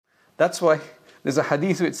That's why there's a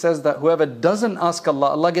hadith which says that whoever doesn't ask Allah,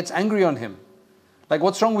 Allah gets angry on him. Like,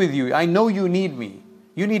 what's wrong with you? I know you need me.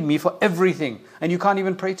 You need me for everything, and you can't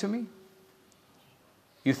even pray to me?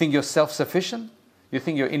 You think you're self-sufficient? You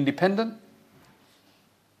think you're independent?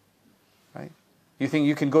 Right? You think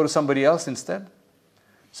you can go to somebody else instead?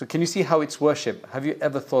 So can you see how it's worship? Have you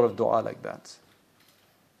ever thought of dua like that?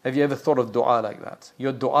 Have you ever thought of dua like that?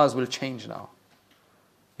 Your duas will change now.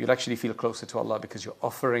 You'll actually feel closer to Allah because you're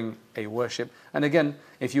offering a worship. And again,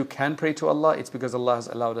 if you can pray to Allah, it's because Allah has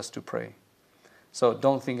allowed us to pray. So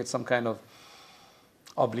don't think it's some kind of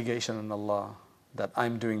obligation on Allah that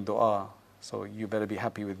I'm doing dua, so you better be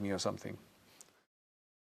happy with me or something.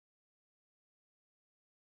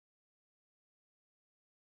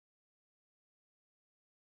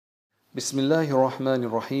 بسم الله الرحمن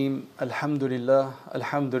الرحيم الحمد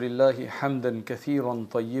لله حمدا كثيرا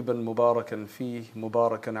طيبا مباركا فيه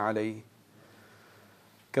مباركا عليه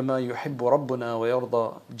كما يحب ربنا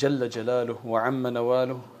ويرضى جل جلاله وعم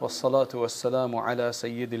نواله والصلاة والسلام على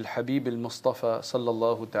سيد الحبيب المصطفى صلى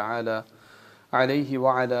الله تعالى عليه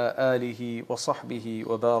وعلى آله وصحبه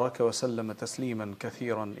وبارك وسلم تسليما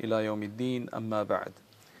كثيرا إلى يوم الدين أما بعد.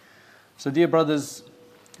 So dear brothers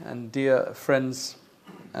and dear friends,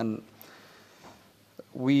 and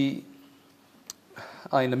we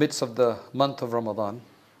are in the midst of the month of Ramadan,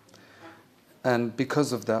 and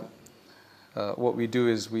because of that, what we do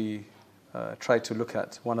is we try to look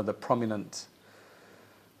at one of the prominent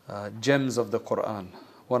gems of the Qur'an,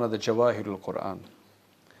 one of the Jawahirul Qur'an.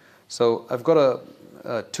 So I've got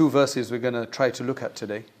two verses we're going to try to look at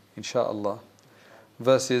today, inshaAllah.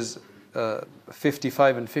 Verses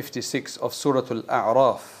 55 and 56 of Surah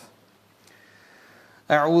Al-A'raf.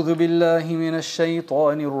 أعوذ بالله من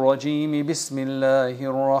الشيطان الرجيم بسم الله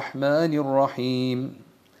الرحمن الرحيم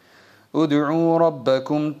ادعوا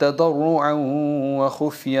ربكم تضرعا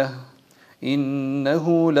وخفية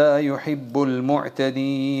إنه لا يحب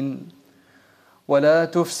المعتدين ولا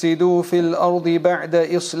تفسدوا في الأرض بعد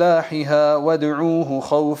إصلاحها وادعوه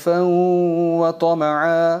خوفا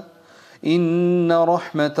وطمعا إن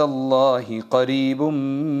رحمة الله قريب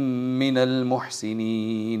من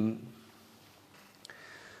المحسنين.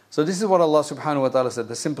 So this is what Allah subhanahu wa ta'ala said.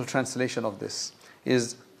 The simple translation of this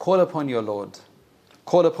is, call upon your Lord.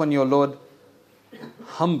 Call upon your Lord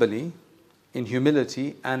humbly, in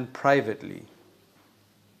humility, and privately.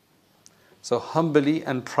 So humbly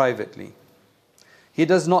and privately. He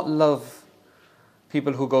does not love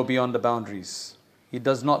people who go beyond the boundaries. He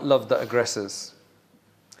does not love the aggressors.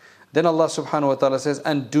 Then Allah subhanahu wa ta'ala says,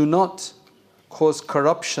 and do not cause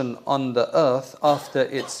corruption on the earth after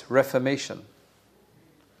its reformation.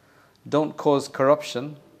 Don't cause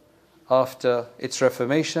corruption after its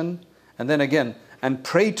reformation. And then again, and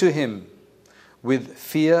pray to Him with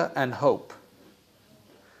fear and hope.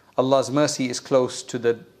 Allah's mercy is close to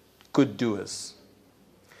the good doers.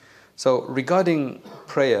 So regarding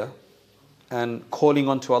prayer and calling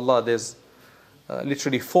on to Allah, there's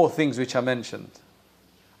literally four things which are mentioned.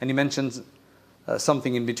 And He mentions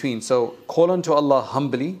something in between. So call on to Allah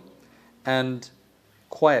humbly and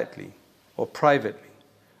quietly or privately.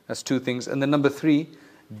 That's two things. And then number three,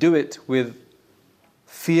 do it with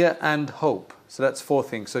fear and hope. So that's four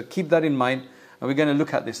things. So keep that in mind, and we're going to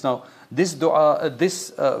look at this. Now, this dua,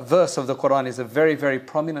 this verse of the Qur'an is a very, very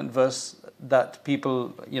prominent verse that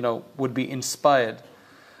people, would be inspired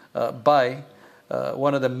by.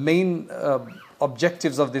 One of the main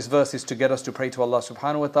objectives of this verse is to get us to pray to Allah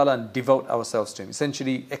subhanahu wa ta'ala and devote ourselves to Him.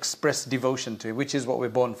 Essentially express devotion to Him, which is what we're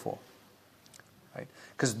born for. Right?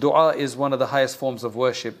 Because dua is one of the highest forms of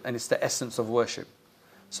worship, and it's the essence of worship.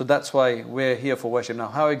 So that's why we're here for worship. Now,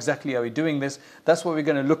 how exactly are we doing this? That's what we're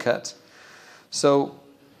going to look at. So,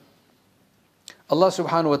 Allah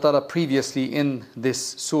subhanahu wa ta'ala previously in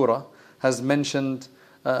this surah has mentioned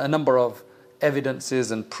a number of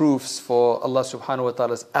evidences and proofs for Allah subhanahu wa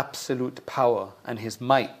ta'ala's absolute power and His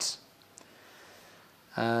might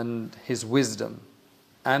and His wisdom.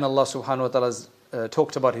 And Allah subhanahu wa ta'ala has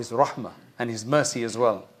talked about His rahmah and His mercy as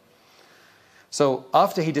well. So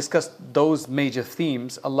after He discussed those major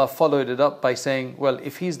themes, Allah followed it up by saying, well,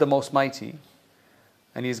 if He's the most mighty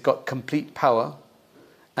and He's got complete power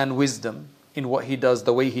and wisdom in what He does,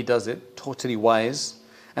 the way He does it, totally wise,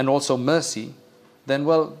 and also mercy, then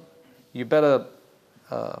well, you better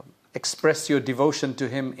express your devotion to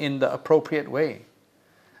Him in the appropriate way.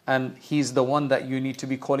 And He's the one that you need to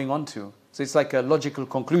be calling on to. So it's like a logical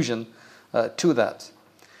conclusion to that.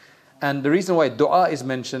 And the reason why dua is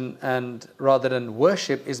mentioned and rather than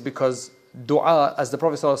worship is because dua, as the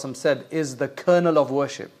Prophet ﷺ said, is the kernel of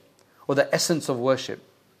worship or the essence of worship.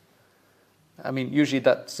 I mean, usually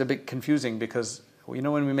that's a bit confusing because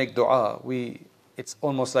when we make dua, it's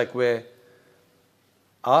almost like we're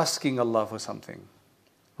asking Allah for something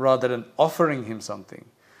rather than offering Him something.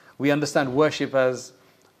 We understand worship as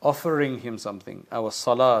offering Him something, our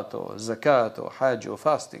salat or zakat or hajj or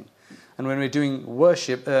fasting. And when we're doing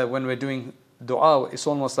worship, when we're doing dua, it's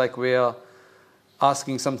almost like we are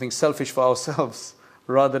asking something selfish for ourselves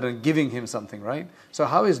rather than giving Him something, right? So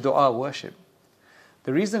how is dua worship?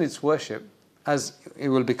 The reason it's worship, as it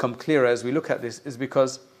will become clearer as we look at this, is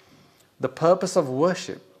because the purpose of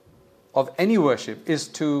worship, of any worship, is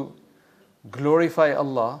to glorify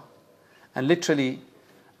Allah and literally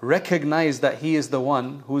recognize that He is the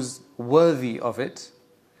one who's worthy of it.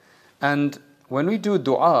 And when we do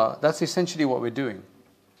dua, that's essentially what we're doing.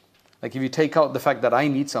 Like if you take out the fact that I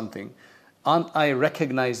need something, aren't I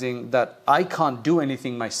recognizing that I can't do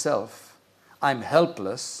anything myself? I'm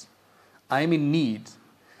helpless. I'm in need.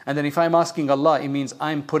 And then if I'm asking Allah, it means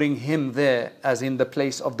I'm putting Him there as in the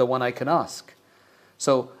place of the one I can ask.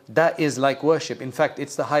 So that is like worship. In fact,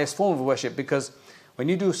 it's the highest form of worship, because when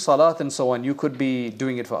you do salat and so on, you could be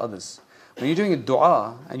doing it for others. When you're doing a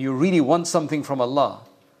dua and you really want something from Allah,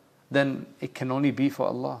 then it can only be for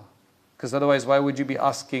Allah. Because otherwise, why would you be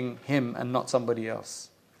asking Him and not somebody else?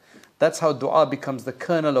 That's how dua becomes the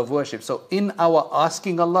kernel of worship. So in our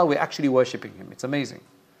asking Allah, we're actually worshipping Him. It's amazing.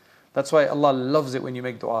 That's why Allah loves it when you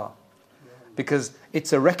make dua. Because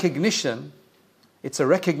it's a recognition. It's a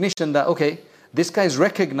recognition that, okay, this guy's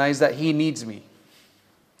recognized that he needs me.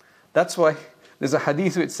 That's why there's a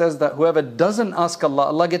hadith which says that whoever doesn't ask Allah,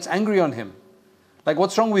 Allah gets angry on him. Like,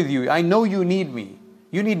 what's wrong with you? I know you need me.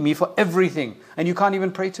 You need me for everything. And you can't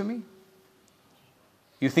even pray to me?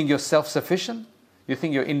 You think you're self-sufficient? You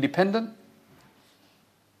think you're independent?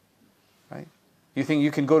 Right? You think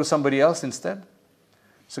you can go to somebody else instead?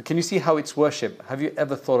 So can you see how it's worship? Have you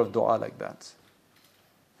ever thought of dua like that?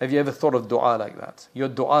 Have you ever thought of dua like that? Your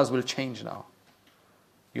duas will change now.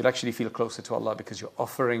 You'll actually feel closer to Allah because you're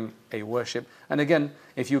offering a worship. And again,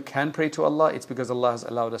 if you can pray to Allah, it's because Allah has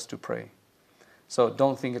allowed us to pray. So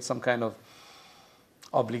don't think it's some kind of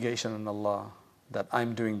obligation on Allah that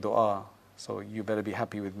I'm doing dua, so you better be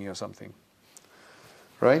happy with me or something.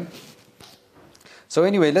 Right? So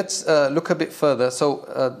anyway, let's look a bit further.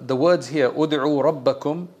 So the words here, أُدْعُوا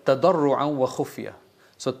رَبَّكُمْ تَضَرُّعًا وَخُفْيًا.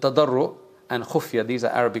 So tadarru' and khufya, these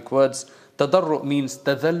are Arabic words. Tadarru' means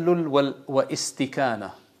tadhallul wa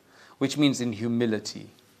istikana, which means in humility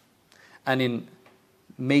and in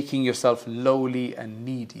making yourself lowly and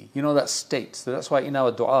needy. You know that state. So that's why in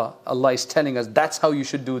our dua, Allah is telling us that's how you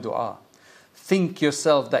should do dua. Think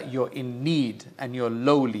yourself that you're in need and you're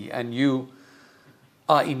lowly and you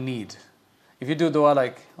are in need. If you do dua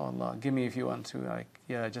like, oh Allah, give me if you want to, like,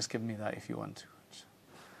 yeah, just give me that if you want to,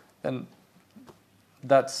 then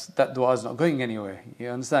that dua is not going anywhere. You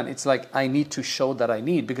understand? It's like I need to show that I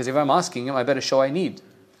need, because if I'm asking Him, I better show I need.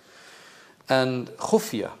 And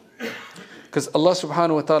khufya, because Allah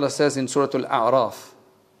subhanahu wa ta'ala says in Surah Al-A'raf,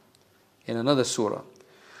 in another surah,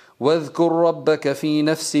 وَاذْكُرْ رَبَّكَ فِي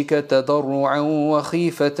نَفْسِكَ تَضَرُّعًا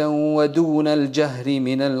وَخِيفَةً وَدُونَ الْجَهْرِ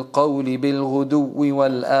مِنَ الْقَوْلِ بِالْغُدُوِّ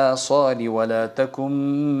وَالْآصَالِ وَلَا تَكُن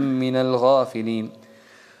مِّنَ الْغَافِلِينَ.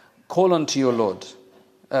 Call unto your Lord.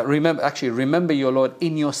 Remember your Lord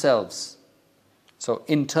in yourselves. So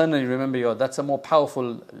internally remember your Lord. That's a more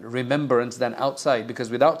powerful remembrance than outside,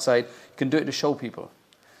 because with outside, you can do it to show people.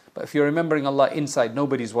 But if you're remembering Allah inside,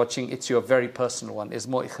 nobody's watching, it's your very personal one. There's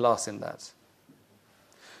more ikhlas in that.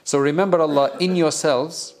 So remember Allah in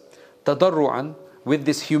yourselves, tadarru'an, with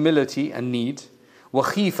this humility and need, wa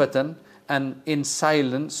khifatan, and in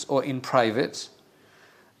silence or in private,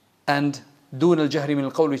 and dun al-jahri min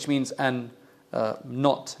al-qawl, which means and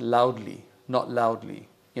not loudly,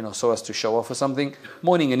 so as to show off or something,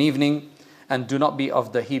 morning and evening, and do not be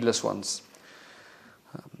of the heedless ones.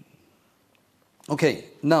 Okay,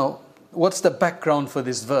 now, what's the background for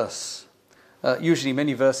this verse? Usually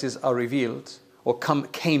many verses are revealed or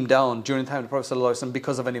came down during the time of the Prophet ﷺ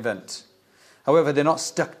because of an event. However, they're not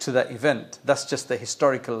stuck to that event. That's just the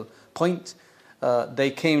historical point. They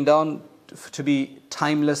came down to be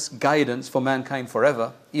timeless guidance for mankind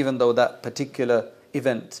forever, even though that particular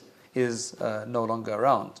event is no longer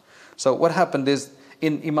around. So what happened is,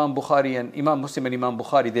 in Imam Bukhari and Imam Muslim and Imam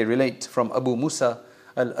Bukhari, they relate from Abu Musa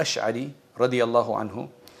al-Ash'ari radiyallahu anhu,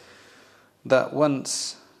 that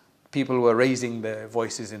once people were raising their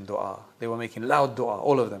voices in dua. They were making loud dua,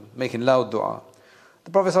 all of them, making loud dua.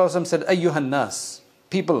 The Prophet ﷺ said, Ayyuhan nas,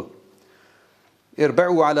 people,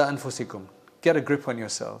 irba'u ala anfusikum, get a grip on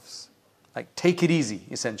yourselves. Like, take it easy,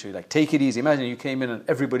 essentially. Like, take it easy. Imagine you came in and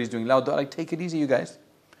everybody's doing loud dua. Like, take it easy, you guys.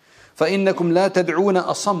 فَإِنَّكُمْ لَا تَدْعُونَ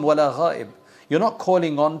أَصَمْ وَلَا غَائِبٍ. You're not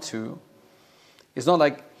calling on to It's not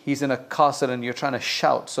like he's in a castle and you're trying to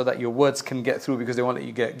shout so that your words can get through because they won't let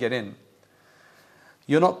you get in.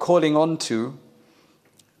 You're not calling on to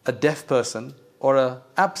a deaf person or an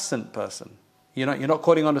absent person. You're not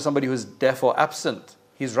calling on to somebody who's deaf or absent.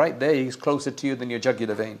 He's right there. He's closer to you than your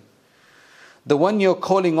jugular vein. The one you're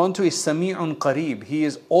calling on to is Sami'un Qareeb. He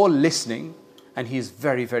is all listening and he is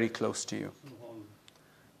very, very close to you.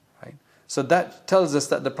 Right? So that tells us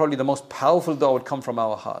that probably the most powerful dua would come from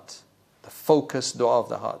our heart. The focused dua of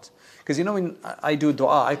the heart. Because when I do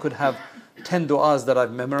dua, I could have 10 du'as that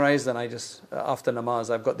I've memorized, and I just, after namaz,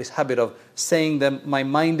 I've got this habit of saying them. My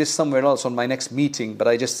mind is somewhere else on my next meeting, but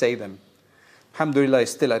I just say them. Alhamdulillah,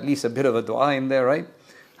 is still at least a bit of a du'a in there, right?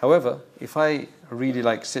 However, if I really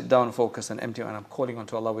sit down, focus and empty, and I'm calling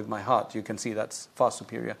onto Allah with my heart, you can see that's far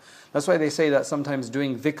superior. That's why they say that sometimes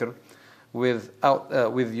doing dhikr with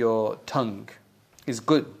your tongue is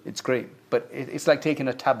good, it's great, but it's like taking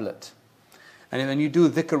a tablet. And when you do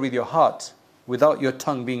dhikr with your heart, without your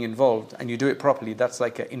tongue being involved, and you do it properly, that's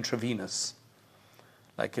like an intravenous.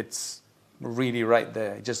 Like it's really right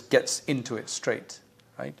there. It just gets into it straight,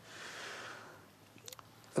 right?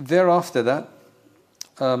 Thereafter that,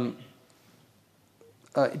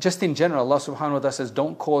 just in general, Allah subhanahu wa ta'ala says,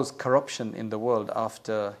 don't cause corruption in the world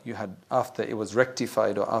after it was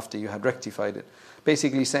rectified or after you had rectified it.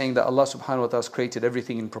 Basically saying that Allah subhanahu wa ta'ala has created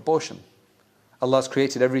everything in proportion. Allah has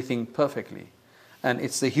created everything perfectly. And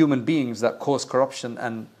it's the human beings that cause corruption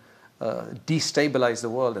and destabilize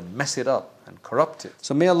the world and mess it up and corrupt it.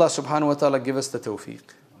 So may Allah subhanahu wa ta'ala give us the tawfiq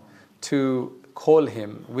to call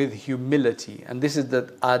Him with humility. And this is the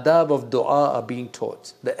adab of dua are being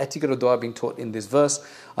taught. The etiquette of dua being taught in this verse.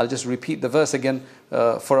 I'll just repeat the verse again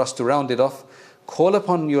for us to round it off. Call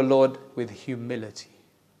upon your Lord with humility,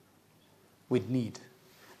 with need,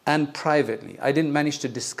 and privately. I didn't manage to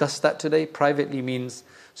discuss that today. Privately means,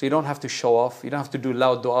 so you don't have to show off. You don't have to do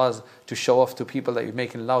loud du'as to show off to people that you're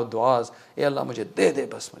making loud du'as. Eh Allah, mujhe de de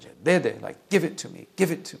bas, mujhe de de. Like, give it to me,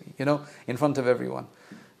 in front of everyone.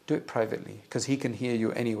 Do it privately, because He can hear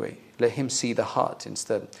you anyway. Let Him see the heart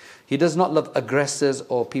instead. He does not love aggressors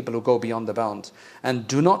or people who go beyond the bounds. And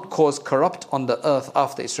do not cause corrupt on the earth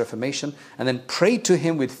after its reformation. And then pray to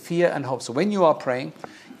Him with fear and hope. So when you are praying,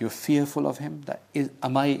 you're fearful of Him.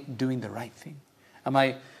 Am I doing the right thing? Am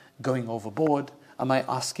I going overboard? Am I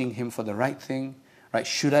asking Him for the right thing? Right?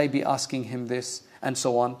 Should I be asking Him this? And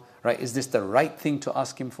so on. Right? Is this the right thing to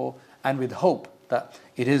ask Him for? And with hope that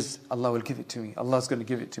it is, Allah will give it to me. Allah's going to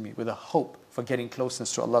give it to me. With a hope for getting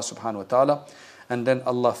closeness to Allah subhanahu wa ta'ala. And then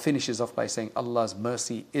Allah finishes off by saying, Allah's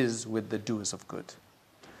mercy is with the doers of good.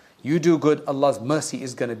 You do good, Allah's mercy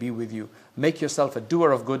is going to be with you. Make yourself a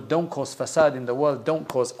doer of good. Don't cause fasad in the world. Don't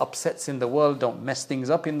cause upsets in the world. Don't mess things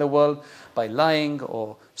up in the world by lying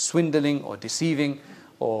or swindling or deceiving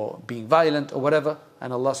or being violent or whatever.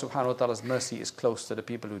 And Allah subhanahu wa ta'ala's mercy is close to the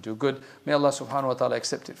people who do good. May Allah subhanahu wa ta'ala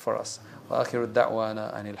accept it for us. Wa akhiru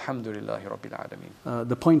da'wana and alhamdulillahi rabbil alameen.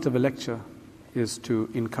 The point of a lecture is to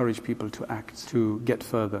encourage people to act, to get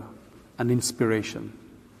further. An inspiration,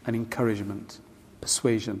 an encouragement,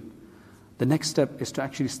 persuasion. The next step is to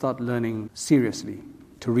actually start learning seriously,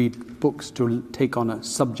 to read books, to take on a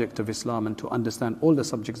subject of Islam and to understand all the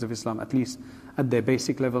subjects of Islam, at least at their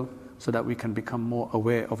basic level, so that we can become more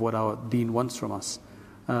aware of what our deen wants from us.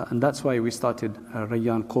 And that's why we started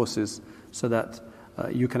Rayyan courses, so that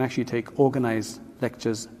you can actually take organized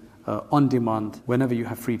lectures on demand whenever you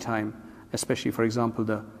have free time, especially, for example,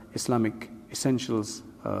 the Islamic Essentials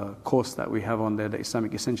course that we have on there, the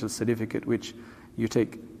Islamic Essentials Certificate, which you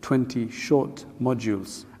take 20 short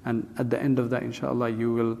modules, and at the end of that, inshallah,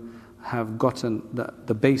 you will have gotten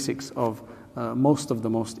the basics of most of the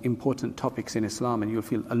most important topics in Islam, and you'll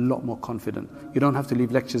feel a lot more confident. You don't have to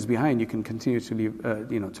leave lectures behind. You can continue to leave,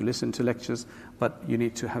 to listen to lectures, but you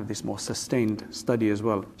need to have this more sustained study as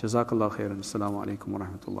well. Jazakallah khairan. Assalamu alaikum wa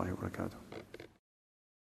rahmatullahi wa barakatuh.